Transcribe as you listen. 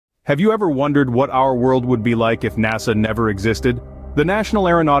Have you ever wondered what our world would be like if NASA never existed? The National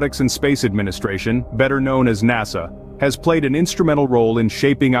Aeronautics and Space Administration, better known as NASA, has played an instrumental role in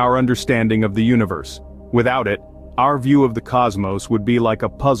shaping our understanding of the universe. Without it, our view of the cosmos would be like a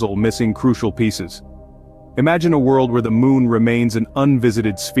puzzle missing crucial pieces. Imagine a world where the moon remains an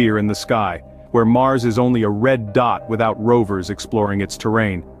unvisited sphere in the sky, where Mars is only a red dot without rovers exploring its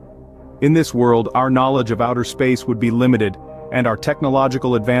terrain. In this world, our knowledge of outer space would be limited, and our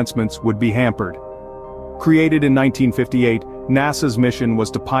technological advancements would be hampered. Created in 1958, NASA's mission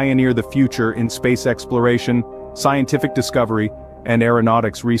was to pioneer the future in space exploration, scientific discovery, and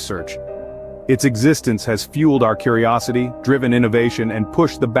aeronautics research. Its existence has fueled our curiosity, driven innovation, and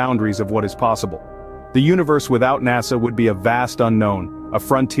pushed the boundaries of what is possible. The universe without NASA would be a vast unknown, a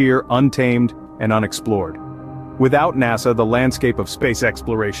frontier untamed and unexplored. Without NASA, the landscape of space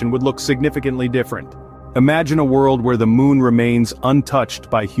exploration would look significantly different. Imagine a world where the moon remains untouched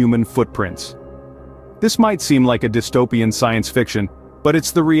by human footprints. This might seem like a dystopian science fiction, but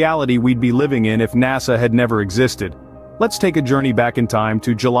it's the reality we'd be living in if NASA had never existed. Let's take a journey back in time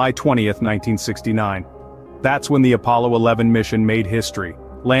to July 20th, 1969. That's when the Apollo 11 mission made history,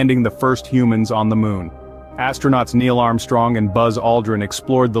 landing the first humans on the moon. Astronauts Neil Armstrong and Buzz Aldrin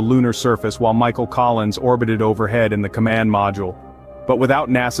explored the lunar surface while Michael Collins orbited overhead in the command module. But without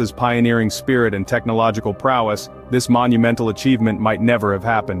NASA's pioneering spirit and technological prowess, this monumental achievement might never have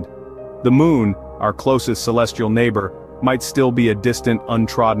happened. The moon, our closest celestial neighbor, might still be a distant,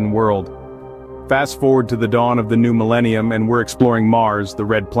 untrodden world. Fast forward to the dawn of the new millennium and we're exploring Mars, the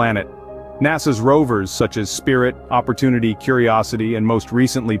red planet. NASA's rovers such as Spirit, Opportunity, Curiosity, and most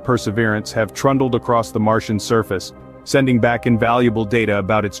recently Perseverance have trundled across the Martian surface, sending back invaluable data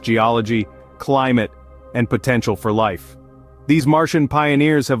about its geology, climate, and potential for life. These Martian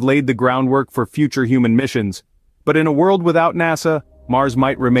pioneers have laid the groundwork for future human missions, but in a world without NASA, Mars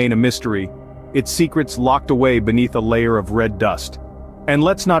might remain a mystery, its secrets locked away beneath a layer of red dust. And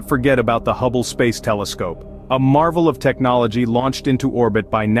let's not forget about the Hubble Space Telescope, a marvel of technology launched into orbit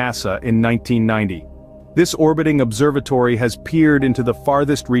by NASA in 1990. This orbiting observatory has peered into the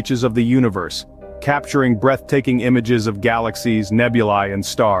farthest reaches of the universe, capturing breathtaking images of galaxies, nebulae, and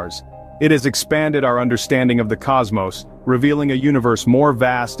stars. It has expanded our understanding of the cosmos, revealing a universe more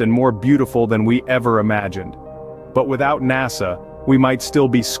vast and more beautiful than we ever imagined. But without NASA, we might still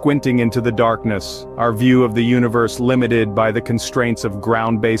be squinting into the darkness, our view of the universe limited by the constraints of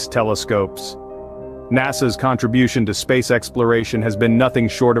ground-based telescopes. NASA's contribution to space exploration has been nothing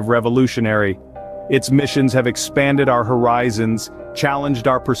short of revolutionary. Its missions have expanded our horizons, challenged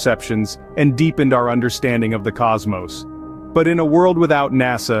our perceptions, and deepened our understanding of the cosmos. But in a world without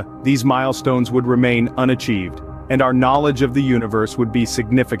NASA, these milestones would remain unachieved, and our knowledge of the universe would be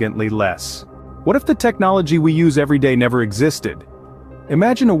significantly less. What if the technology we use every day never existed?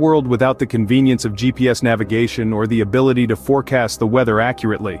 Imagine a world without the convenience of GPS navigation or the ability to forecast the weather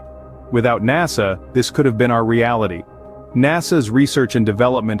accurately. Without NASA, this could have been our reality. NASA's research and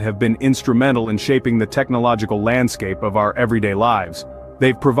development have been instrumental in shaping the technological landscape of our everyday lives.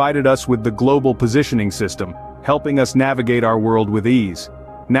 They've provided us with the global positioning system, helping us navigate our world with ease.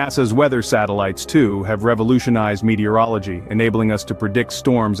 NASA's weather satellites, too, have revolutionized meteorology, enabling us to predict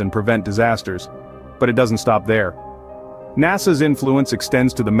storms and prevent disasters. But it doesn't stop there. NASA's influence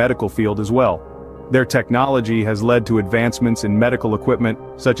extends to the medical field as well. Their technology has led to advancements in medical equipment,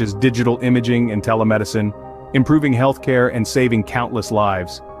 such as digital imaging and telemedicine, improving healthcare and saving countless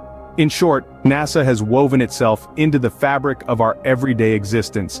lives. In short, NASA has woven itself into the fabric of our everyday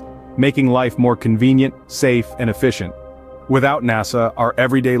existence, making life more convenient, safe, and efficient. Without NASA, our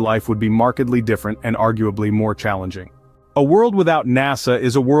everyday life would be markedly different and arguably more challenging. A world without NASA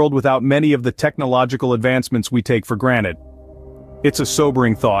is a world without many of the technological advancements we take for granted. It's a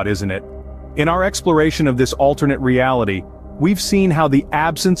sobering thought, isn't it? In our exploration of this alternate reality, we've seen how the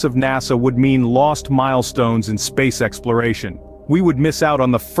absence of NASA would mean lost milestones in space exploration. We would miss out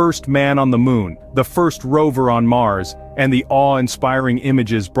on the first man on the moon, the first rover on Mars, and the awe-inspiring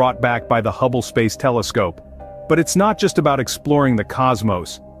images brought back by the Hubble Space Telescope. But it's not just about exploring the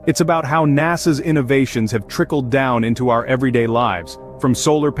cosmos. It's about how NASA's innovations have trickled down into our everyday lives. From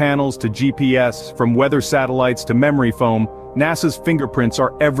solar panels to GPS, from weather satellites to memory foam, NASA's fingerprints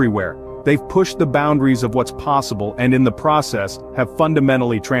are everywhere. They've pushed the boundaries of what's possible and in the process have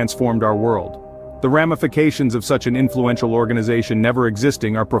fundamentally transformed our world. The ramifications of such an influential organization never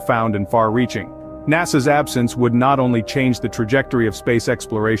existing are profound and far-reaching. NASA's absence would not only change the trajectory of space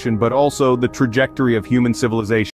exploration but also the trajectory of human civilization.